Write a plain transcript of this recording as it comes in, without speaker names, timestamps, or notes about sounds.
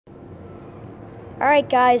Alright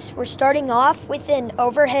guys, we're starting off with an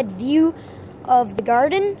overhead view of the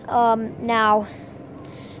garden. Now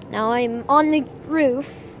I'm on the roof.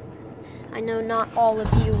 I know not all of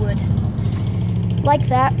you would like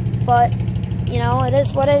that, but you know, it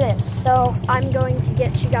is what it is. So I'm going to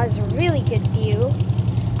get you guys a really good view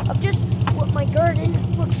of just what my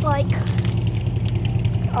garden looks like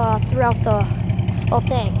throughout the whole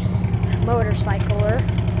thing. Motorcycler.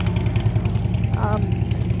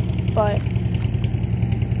 But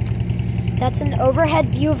that's an overhead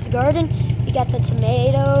view of the garden. We got the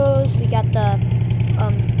tomatoes, we got the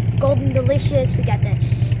golden delicious, we got the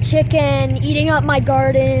chicken eating up my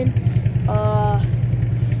garden,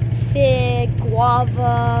 fig,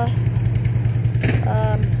 guava,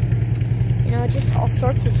 you know, just all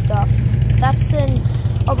sorts of stuff. That's an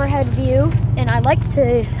overhead view, and I like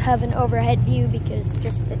to have an overhead view because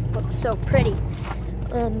just it looks so pretty.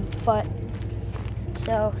 But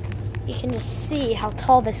so you can just see how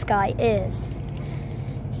tall this guy is.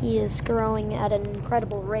 He is growing at an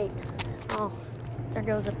incredible rate. Oh, there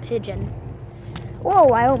goes a pigeon. Whoa,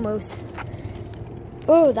 I almost,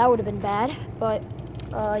 oh, that would have been bad. But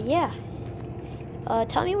yeah,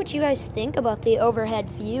 tell me what you guys think about the overhead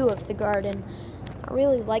view of the garden. I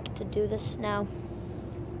really like to do this now.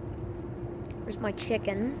 There's my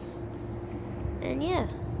chickens, and yeah.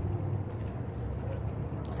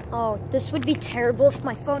 Oh, this would be terrible if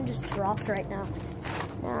my phone just dropped right now.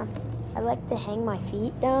 I like to hang my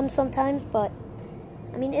feet down sometimes, but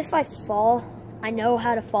I mean, if I fall, I know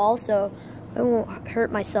how to fall, so I won't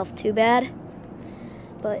hurt myself too bad.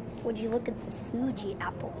 But would you look at this Fuji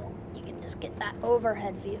apple? You can just get that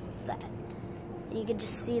overhead view of that. And you can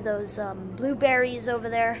just see those blueberries over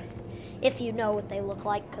there, if you know what they look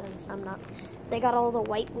like, because I'm not. They got all the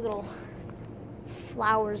white little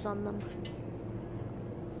flowers on them.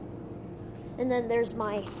 And then there's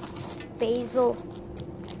my basil.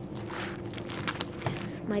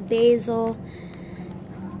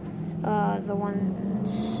 The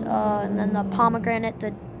ones, and then the pomegranate,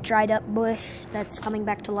 the dried up bush that's coming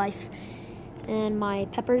back to life, and my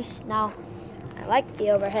peppers. Now, I like the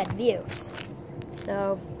overhead views.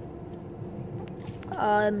 So,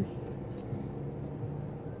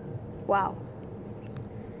 wow.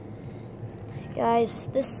 Guys,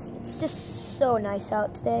 it's just so nice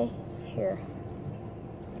out today. Here,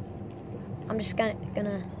 I'm just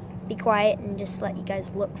gonna be quiet and just let you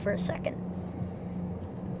guys look for a second.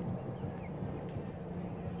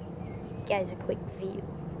 You guys a quick view.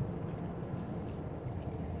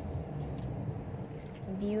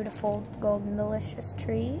 Beautiful golden delicious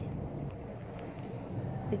tree.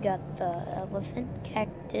 We got the elephant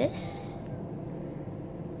cactus,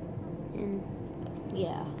 and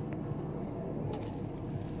yeah.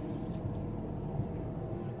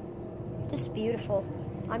 Just beautiful.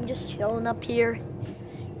 I'm just chilling up here.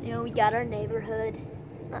 You know, we got our neighborhood.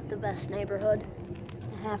 Not the best neighborhood,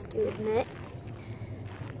 I have to admit.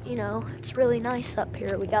 You know, it's really nice up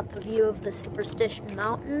here. We got the view of the Superstition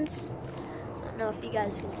Mountains. I don't know if you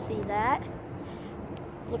guys can see that.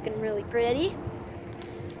 Looking really pretty.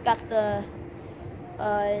 Got the,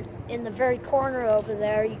 in the very corner over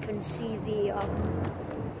there, you can see the,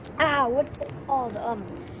 what's it called?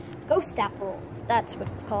 Ghost apple. That's what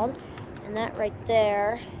it's called. And that right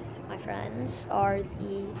there, my friends, are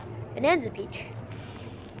the Bonanza peach.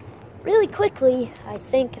 Really quickly, I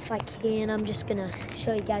think if I can, I'm just gonna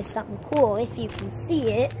show you guys something cool. If you can see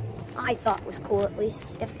it, I thought was cool, at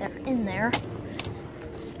least if they're in there,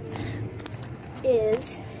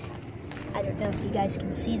 is, I don't know if you guys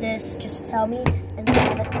can see this, just tell me, and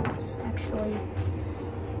then it's actually,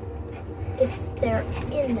 if they're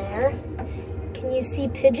in there, can you see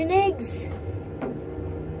pigeon eggs?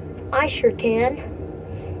 I sure can,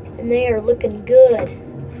 and they are looking good.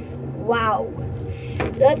 Wow,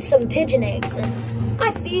 that's some pigeon eggs, and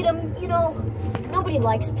I feed them. You know, nobody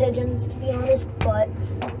likes pigeons, to be honest, but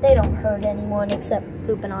they don't hurt anyone except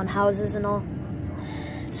pooping on houses and all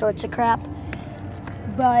sorts of crap.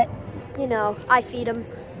 But, you know, I feed them,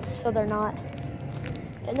 so they're not,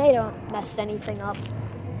 and they don't mess anything up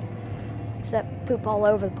except poop all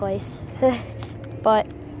over the place. But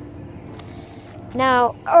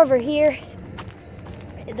now, over here,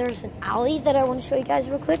 there's an alley that I want to show you guys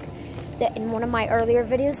real quick. That in one of my earlier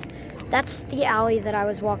videos, that's the alley that I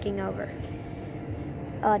was walking over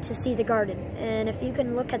to see the garden. And if you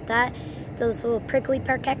can look at that, those little prickly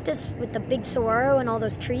pear cactus with the big saguaro and all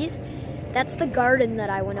those trees, that's the garden that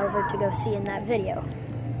I went over to go see in that video.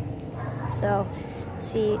 So,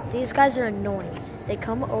 see, these guys are annoying. They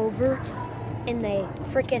come over and they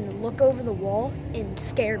freaking look over the wall and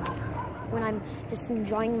scare me when I'm just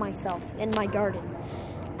enjoying myself in my garden.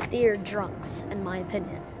 They're drunks, in my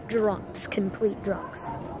opinion. Drunks, complete drunks.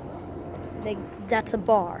 That's a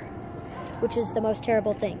bar, which is the most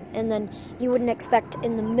terrible thing. And then you wouldn't expect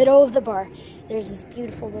in the middle of the bar, there's this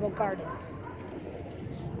beautiful little garden.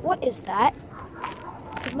 What is that?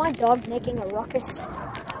 Is my dog making a ruckus?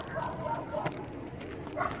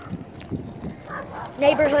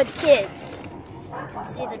 Neighborhood kids. You can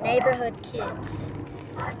see the neighborhood kids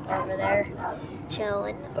over there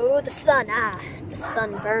chilling. Oh, the sun. The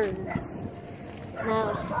sun burns.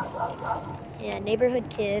 Now, yeah, neighborhood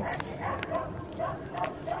kids.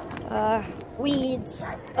 Weeds.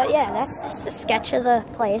 But yeah, that's just a sketch of the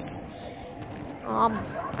place.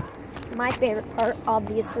 My favorite part,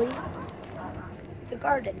 obviously, the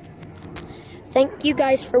garden. Thank you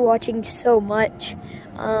guys for watching so much.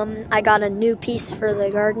 I got a new piece for the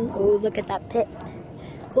garden. Oh, look at that pit.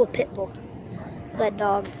 Cool Pitbull. Look at that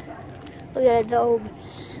dog. Look at that dog.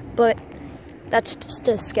 But that's just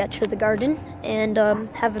a sketch of the garden. And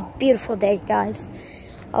have a beautiful day, guys.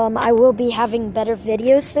 I will be having better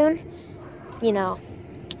videos soon. You know,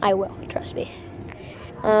 I will, trust me.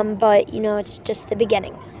 But, you know, it's just the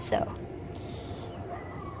beginning. So,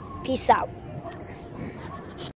 peace out.